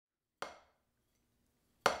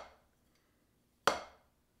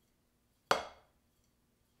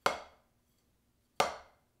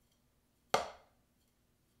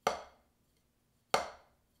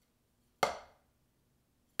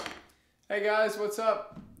Hey guys, what's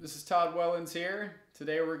up? This is Todd Wellens here.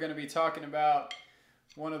 Today we're going to be talking about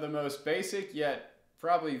one of the most basic yet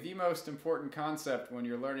probably the most important concept when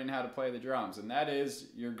you're learning how to play the drums, and that is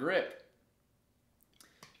your grip.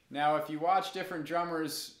 Now if you watch different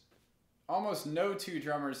drummers, almost no two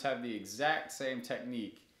drummers have the exact same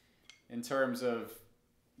technique in terms of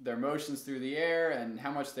their motions through the air and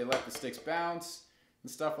how much they let the sticks bounce and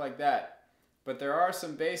stuff like that. But there are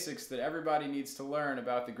some basics that everybody needs to learn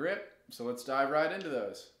about the grip, so let's dive right into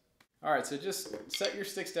those. Alright, so just set your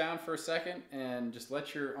sticks down for a second and just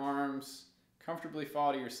let your arms comfortably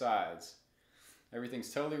fall to your sides.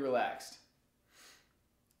 Everything's totally relaxed.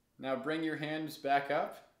 Now bring your hands back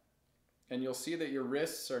up and you'll see that your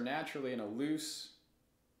wrists are naturally in a loose,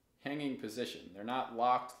 hanging position. They're not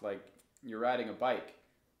locked like you're riding a bike.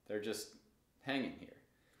 They're just hanging here.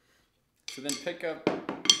 So then pick up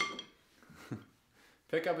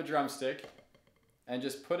a drumstick and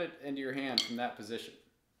just put it into your hand from that position.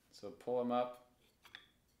 So pull them up,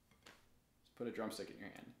 just put a drumstick in your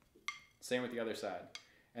hand. Same with the other side.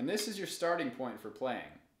 And this is your starting point for playing.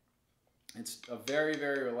 It's a very,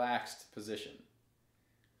 very relaxed position.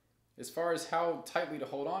 As far as how tightly to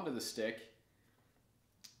hold on to the stick,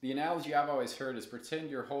 the analogy I've always heard is pretend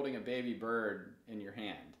you're holding a baby bird in your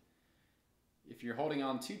hand. If you're holding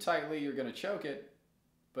on too tightly, you're going to choke it.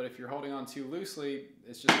 But if you're holding on too loosely,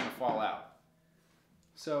 it's just going to fall out.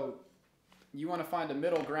 So you want to find a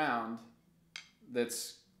middle ground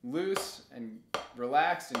that's loose and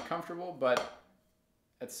relaxed and comfortable, but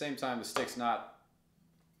at the same time the stick's not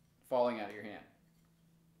falling out of your hand.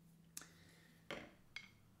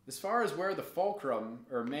 As far as where the fulcrum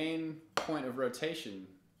or main point of rotation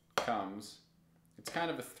comes, it's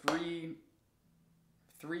kind of a three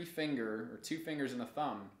finger or two fingers and a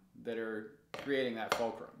thumb that are creating that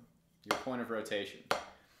fulcrum, your point of rotation.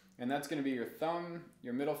 And that's going to be your thumb,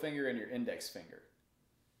 your middle finger, and your index finger.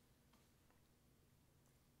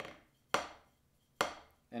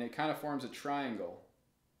 And it kind of forms a triangle,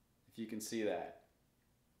 if you can see that.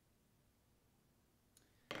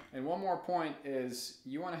 And one more point is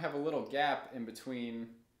you want to have a little gap in between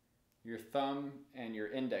your thumb and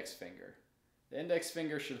your index finger. The index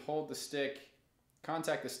finger should hold the stick,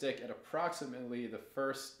 contact the stick at approximately the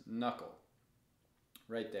first knuckle,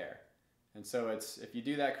 right there. And so if you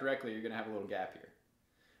do that correctly, you're going to have a little gap here.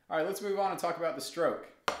 All right, let's move on and talk about the stroke.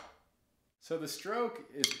 So the stroke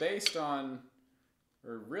is based on,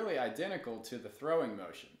 or really identical to the throwing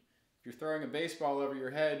motion. If you're throwing a baseball over your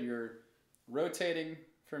head, you're rotating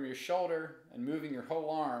from your shoulder and moving your whole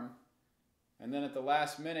arm. And then at the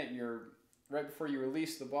last minute, right before you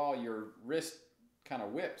release the ball, your wrist kind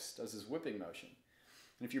of whips, does this whipping motion.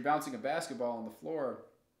 And if you're bouncing a basketball on the floor,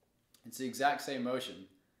 it's the exact same motion,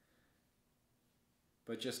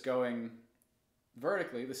 but just going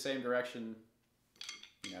vertically the same direction,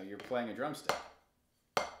 you're playing a drumstick.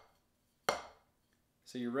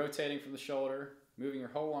 So you're rotating from the shoulder, moving your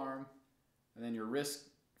whole arm, and then your wrist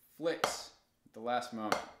flicks at the last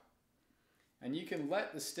moment. And you can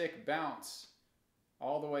let the stick bounce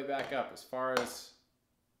all the way back up as far as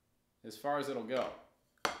it'll go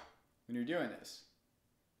when you're doing this.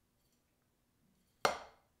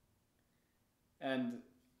 And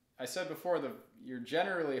I said before, you're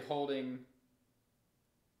generally holding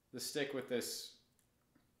the stick with this,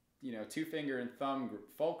 two finger and thumb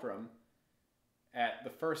fulcrum at the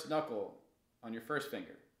first knuckle on your first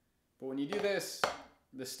finger. But when you do this,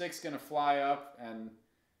 the stick's going to fly up, and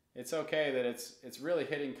it's okay that it's really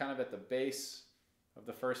hitting kind of at the base of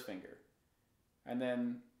the first finger. And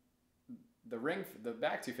then the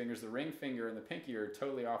back two fingers, the ring finger and the pinky, are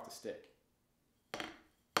totally off the stick.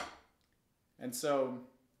 And so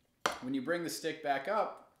when you bring the stick back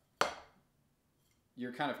up,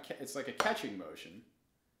 you're it's like a catching motion.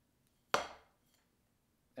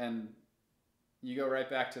 And you go right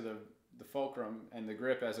back to the fulcrum and the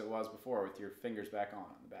grip as it was before, with your fingers back on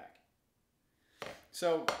the back.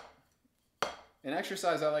 So an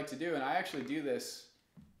exercise I like to do, and I actually do this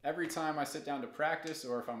every time I sit down to practice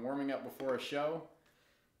or if I'm warming up before a show,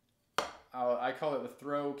 I call it the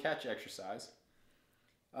throw-catch exercise.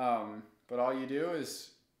 But all you do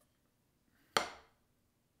is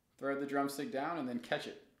throw the drumstick down and then catch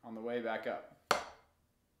it on the way back up.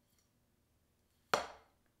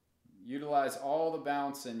 Utilize all the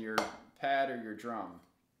bounce in your pad or your drum.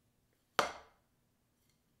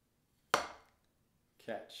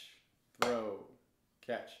 Catch, throw,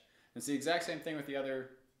 catch. It's the exact same thing with your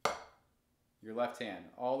left hand.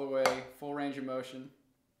 All the way, full range of motion.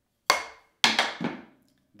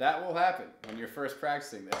 That will happen when you're first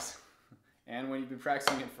practicing this. And when you've been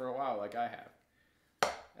practicing it for a while like I have.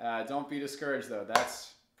 Don't be discouraged though.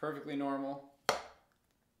 That's perfectly normal.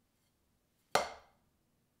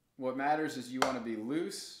 What matters is you want to be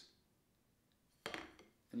loose,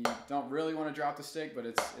 and you don't really want to drop the stick, but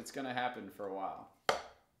it's going to happen for a while.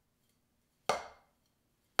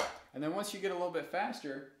 And then once you get a little bit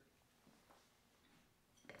faster,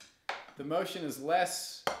 the motion is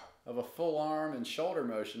less of a full arm and shoulder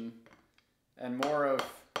motion and more of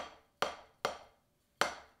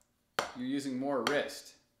you're using more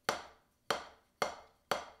wrist.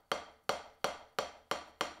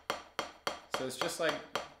 So it's just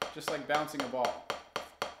like bouncing a ball.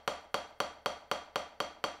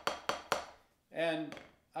 And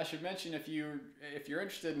I should mention, if you're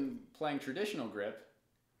interested in playing traditional grip,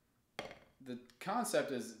 the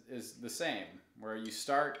concept is the same, where you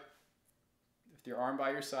start with your arm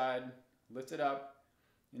by your side, lift it up,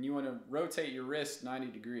 and you want to rotate your wrist 90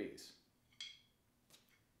 degrees.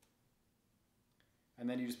 And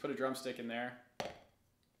then you just put a drumstick in there.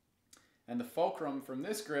 And the fulcrum from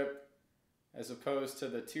this grip, as opposed to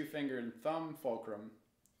the two-finger and thumb fulcrum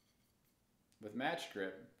with match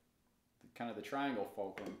grip, kind of the triangle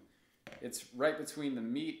fulcrum, it's right between the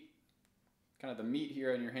meat, kind of the meat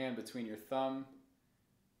here in your hand between your thumb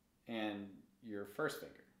and your first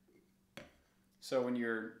finger. So when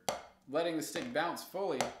you're letting the stick bounce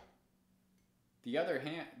fully, the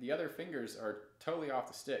other fingers are totally off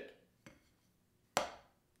the stick.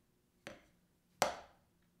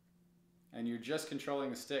 And you're just controlling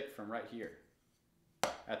the stick from right here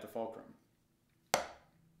at the fulcrum.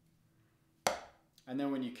 And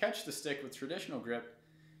then when you catch the stick with traditional grip,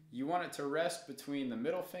 you want it to rest between the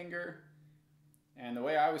middle finger, and the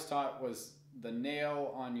way I was taught was the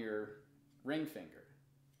nail on your ring finger.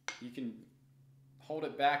 You can hold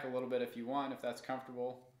it back a little bit if you want, if that's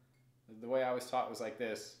comfortable. The way I was taught was like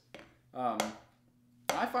this.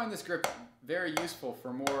 I find this grip very useful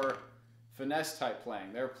for more finesse type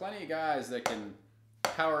playing. There are plenty of guys that can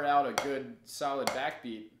power out a good solid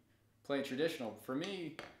backbeat playing traditional. For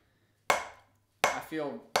me, I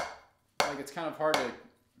feel like it's kind of hard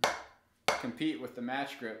to compete with the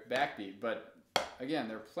match grip backbeat, but again,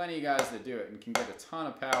 there are plenty of guys that do it and can get a ton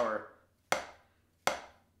of power,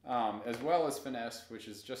 as well as finesse, which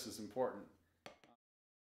is just as important.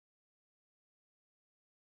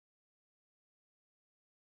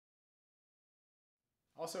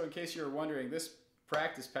 Also, in case you were wondering, this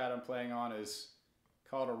practice pad I'm playing on is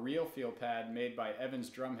called a Real Feel pad made by Evans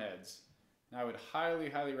Drumheads. And I would highly,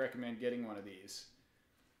 highly recommend getting one of these.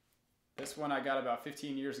 This one I got about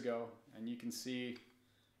 15 years ago, and you can see,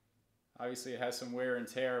 obviously it has some wear and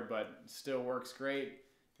tear, but still works great.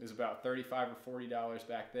 It was about $35 or $40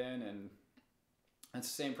 back then, and it's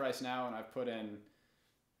the same price now, and I've put in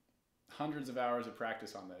hundreds of hours of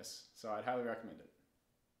practice on this, so I'd highly recommend it.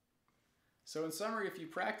 So in summary, if you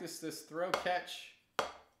practice this throw catch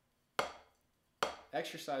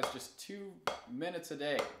exercise just 2 minutes a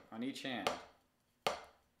day on each hand,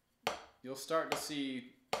 you'll start to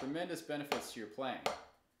see tremendous benefits to your playing.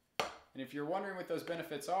 And if you're wondering what those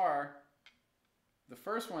benefits are, the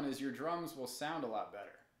first one is your drums will sound a lot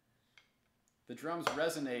better. The drums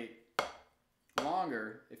resonate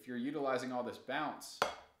longer if you're utilizing all this bounce,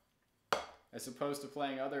 as opposed to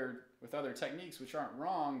playing with other techniques, which aren't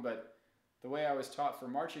wrong, but the way I was taught for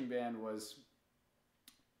marching band was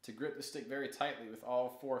to grip the stick very tightly with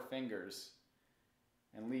all 4 fingers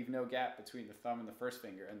and leave no gap between the thumb and the first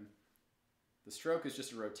finger. And the stroke is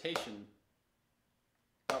just a rotation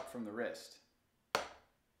up from the wrist.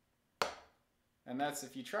 And that's,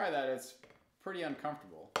 if you try that, it's pretty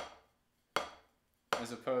uncomfortable,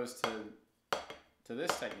 as opposed to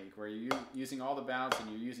this technique where you're using all the bounce and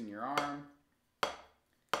you're using your arm.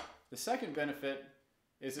 The second benefit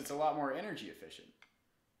is it's a lot more energy efficient.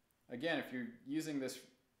 Again, if you're using this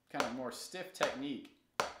kind of more stiff technique,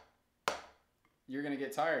 you're going to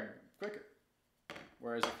get tired quicker.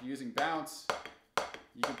 Whereas if you're using bounce,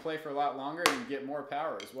 you can play for a lot longer and you get more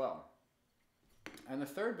power as well. And the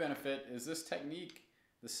third benefit is this technique,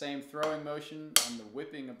 the same throwing motion and the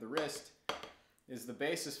whipping of the wrist, is the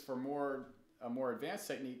basis for a more advanced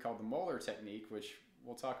technique called the molar technique, which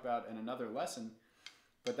we'll talk about in another lesson.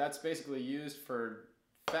 But that's basically used for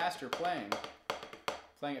faster playing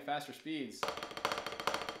at faster speeds.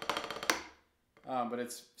 But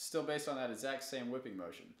it's still based on that exact same whipping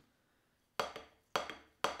motion.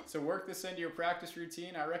 So work this into your practice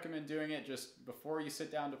routine. I recommend doing it just before you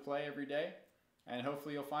sit down to play every day, and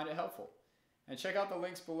hopefully you'll find it helpful. And check out the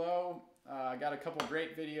links below. I got a couple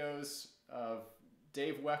great videos of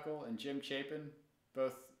Dave Weckl and Jim Chapin,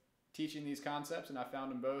 both teaching these concepts, and I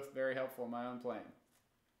found them both very helpful in my own playing.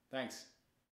 Thanks.